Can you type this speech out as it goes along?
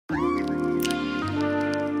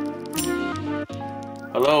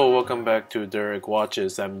Hello, welcome back to Darak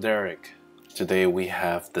Watches. I'm Derek. Today we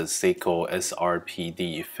have the Seiko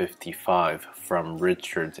SRPD 55 from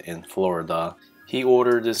Richard in Florida. He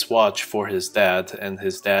ordered this watch for his dad, and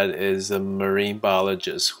his dad is a marine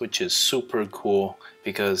biologist, which is super cool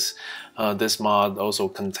because this mod also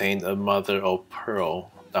contained a mother of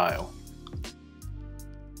pearl dial.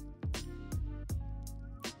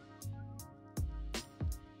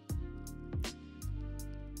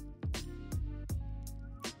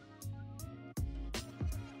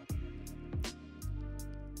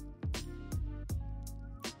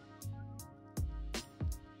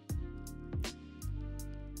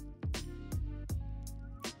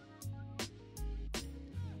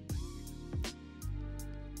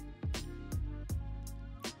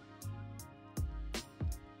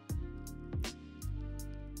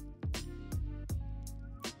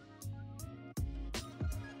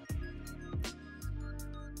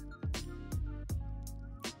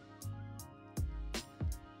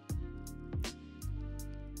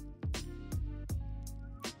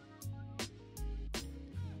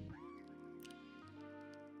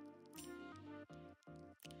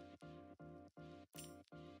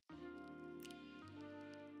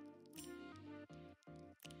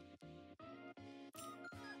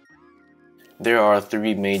 There are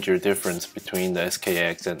three major differences between the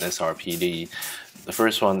SKX and SRPD. The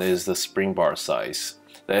first one is the spring bar size.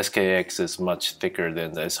 The SKX is much thicker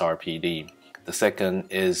than the SRPD. The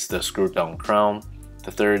second is the screw down crown.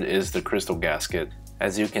 The third is the crystal gasket.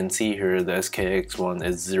 As you can see here, the SKX one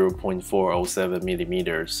is 0.407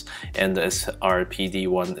 millimeters and the SRPD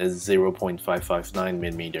one is 0.559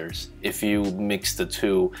 millimeters. If you mix the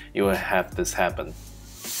two, you will have this happen.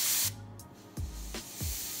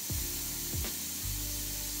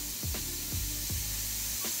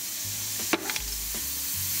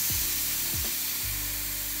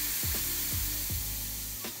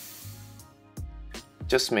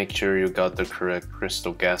 Just make sure you got the correct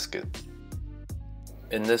crystal gasket.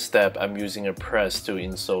 In this step, I'm using a press to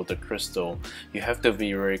insert the crystal. You have to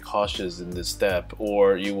be very cautious in this step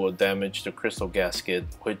or you will damage the crystal gasket,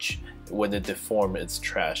 which when it deforms, it's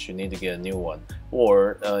trash. You need to get a new one.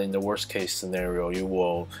 Or in the worst case scenario, you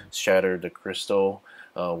will shatter the crystal,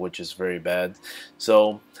 which is very bad.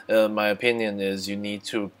 So my opinion is you need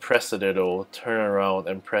to press a little, turn around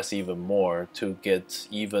and press even more to get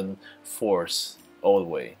even force all the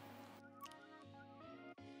way.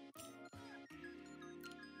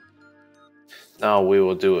 Now we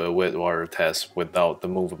will do a wet water test without the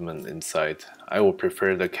movement inside. I will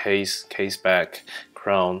prefer the case back,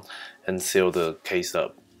 crown, and seal the case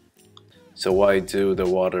up. So why do the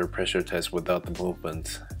water pressure test without the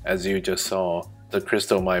movement? As you just saw, the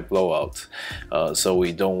crystal might blow out, so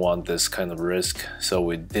we don't want this kind of risk, so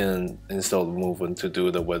we didn't install the movement to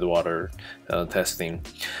do the wet water testing.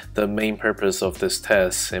 The main purpose of this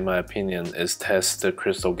test, in my opinion, is test the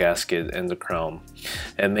crystal gasket and the crown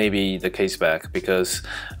and maybe the case back, because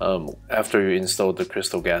after you install the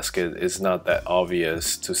crystal gasket, it's not that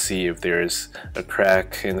obvious to see if there is a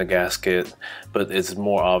crack in the gasket, but it's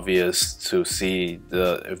more obvious to see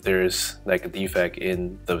if there is like a defect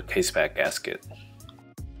in the case back gasket.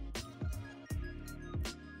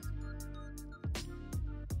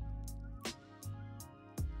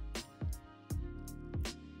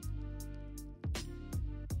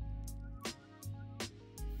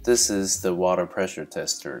 This is the water pressure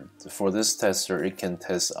tester. For this tester, it can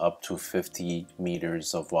test up to 50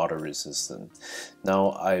 meters of water resistance.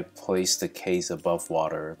 Now I place the case above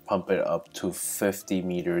water, pump it up to 50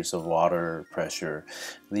 meters of water pressure,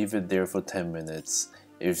 leave it there for 10 minutes.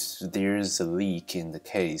 If there is a leak in the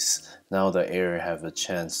case, now the air have a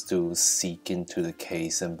chance to seep into the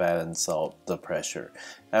case and balance out the pressure.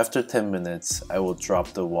 After 10 minutes, I will drop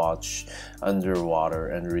the watch underwater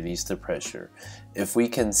and release the pressure. If we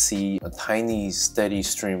can see a tiny steady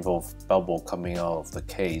stream of bubble coming out of the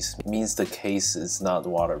case, it means the case is not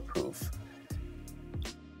waterproof.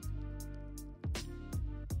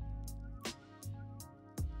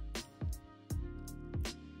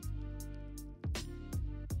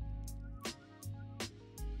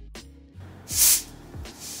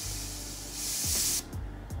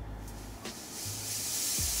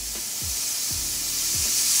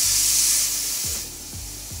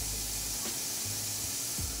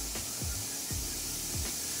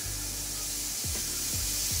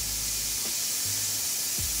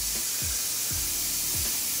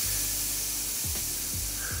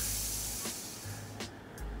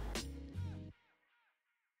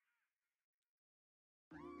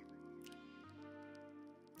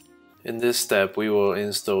 In this step, we will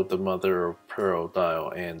install the mother of pearl dial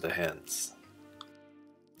and the hands.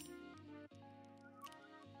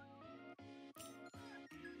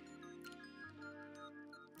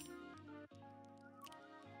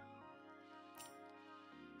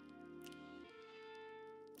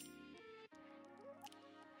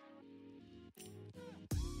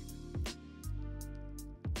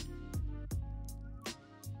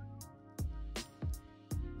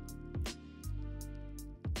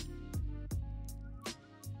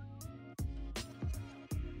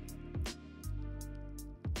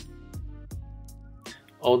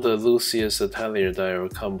 All the Lucius Atelier dial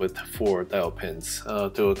come with 4 dial pins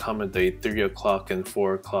to accommodate 3 o'clock and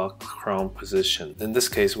 4 o'clock crown position. In this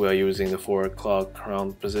case, we are using the 4 o'clock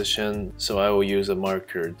crown position, so I will use a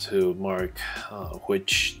marker to mark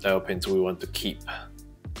which dial pins we want to keep.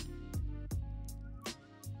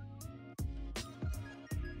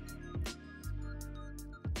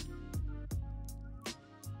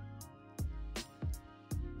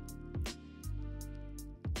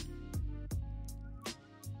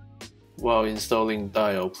 While installing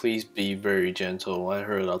dial, please be very gentle. I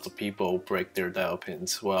heard a lot of people break their dial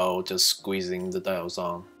pins while just squeezing the dials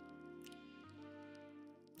on.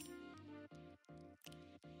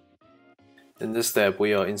 In this step,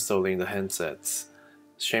 we are installing the handsets.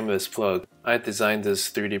 Shameless plug, I designed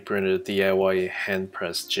this 3D printed DIY hand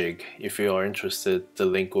press jig. If you are interested, the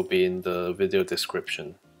link will be in the video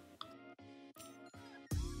description.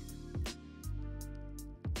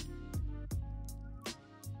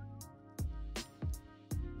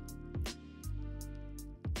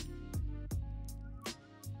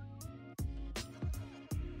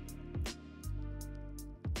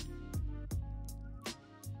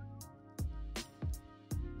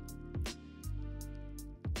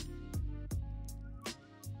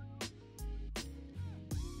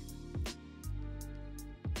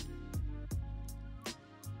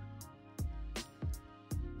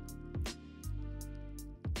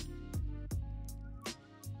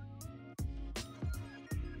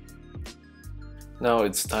 Now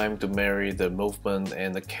it's time to marry the movement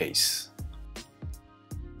and the case.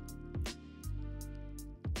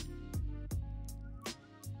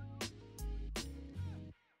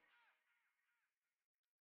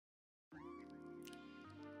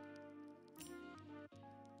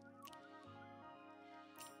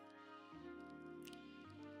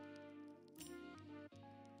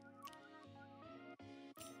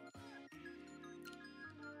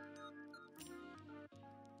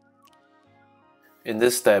 In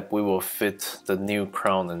this step, we will fit the new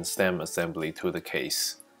crown and stem assembly to the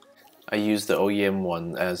case. I use the OEM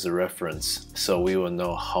one as a reference, so we will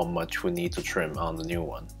know how much we need to trim on the new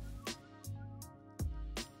one.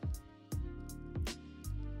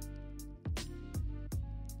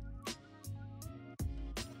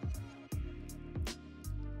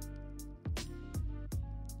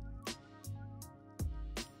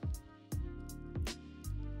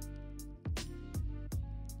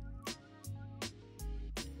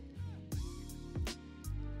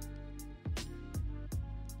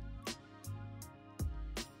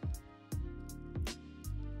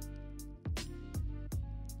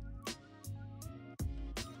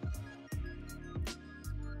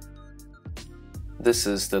 This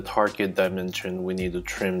is the target dimension we need to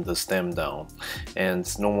trim the stem down, and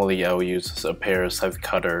normally I will use a pair of knife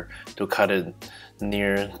cutter to cut it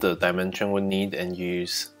near the dimension we need and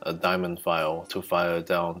use a diamond file to file it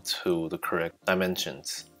down to the correct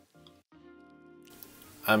dimensions.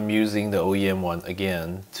 I'm using the OEM one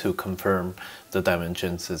again to confirm the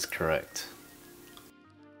dimensions is correct.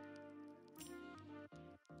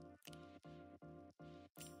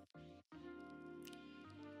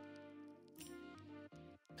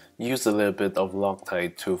 Use a little bit of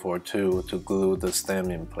Loctite 242 to glue the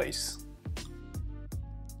stem in place.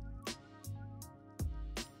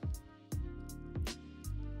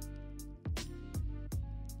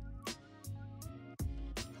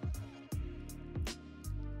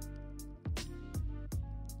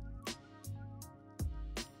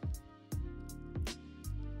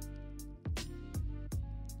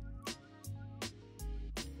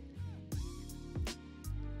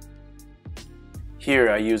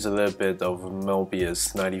 Here I use a little bit of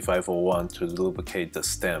Mobius 9501 to lubricate the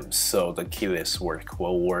stems so the keyless work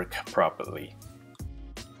will work properly.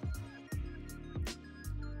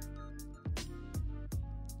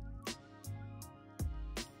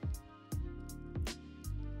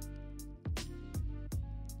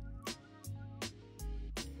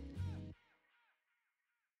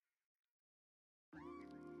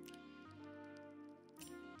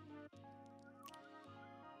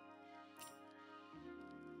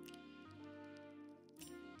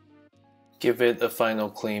 Give it a final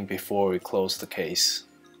clean before we close the case.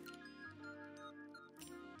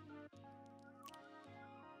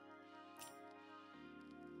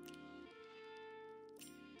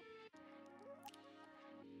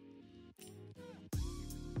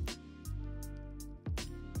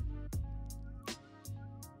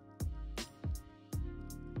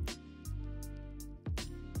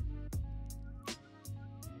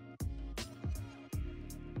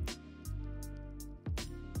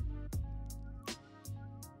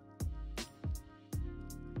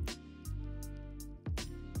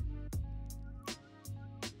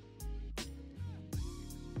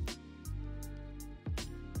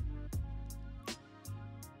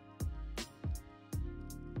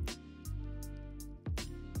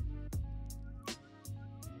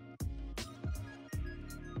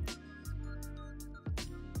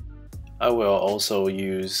 I will also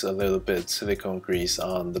use a little bit silicone grease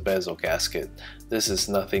on the bezel gasket. This is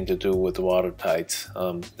nothing to do with watertight.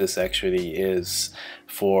 This actually is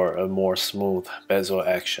for a more smooth bezel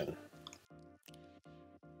action.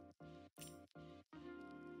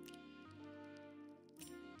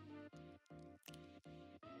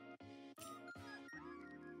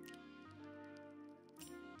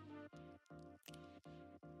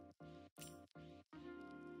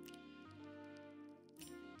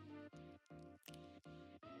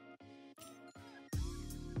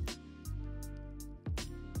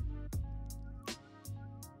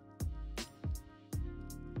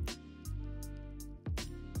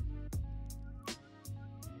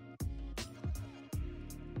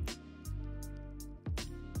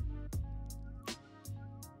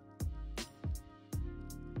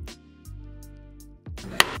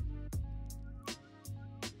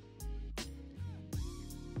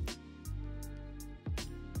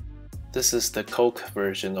 This is the Cock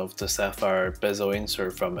version of the sapphire bezel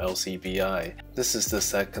insert from LCBI. This is the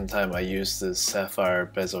second time I use this sapphire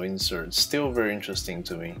bezel insert. Still very interesting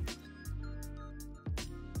to me.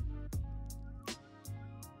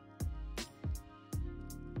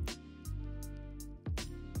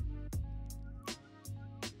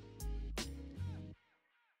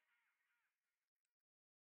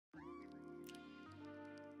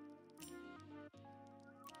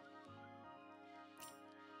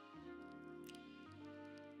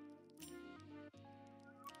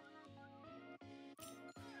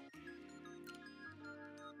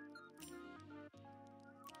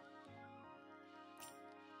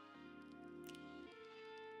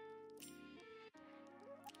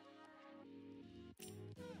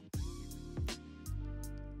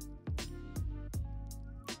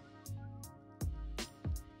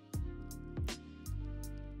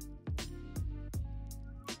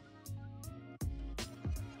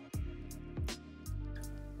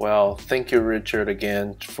 Well, thank you Richard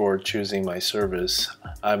again for choosing my service.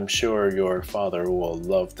 I'm sure your father will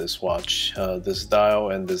love this watch. This dial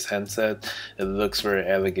and this handset, it looks very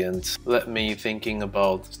elegant. Let me thinking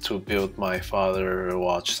about to build my father a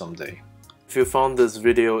watch someday. If you found this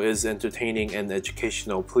video is entertaining and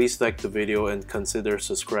educational, please like the video and consider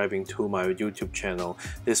subscribing to my YouTube channel.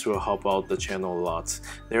 This will help out the channel a lot.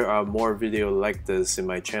 There are more videos like this in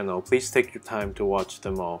my channel. Please take your time to watch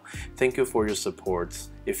them all. Thank you for your support.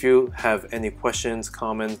 If you have any questions,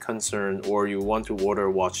 comment, concern, or you want to order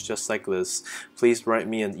a watch just like this, please write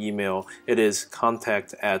me an email. It is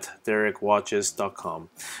contact@darakwatches.com.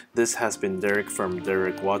 This has been Derek from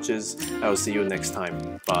Darak Watches. I will see you next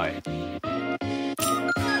time. Bye.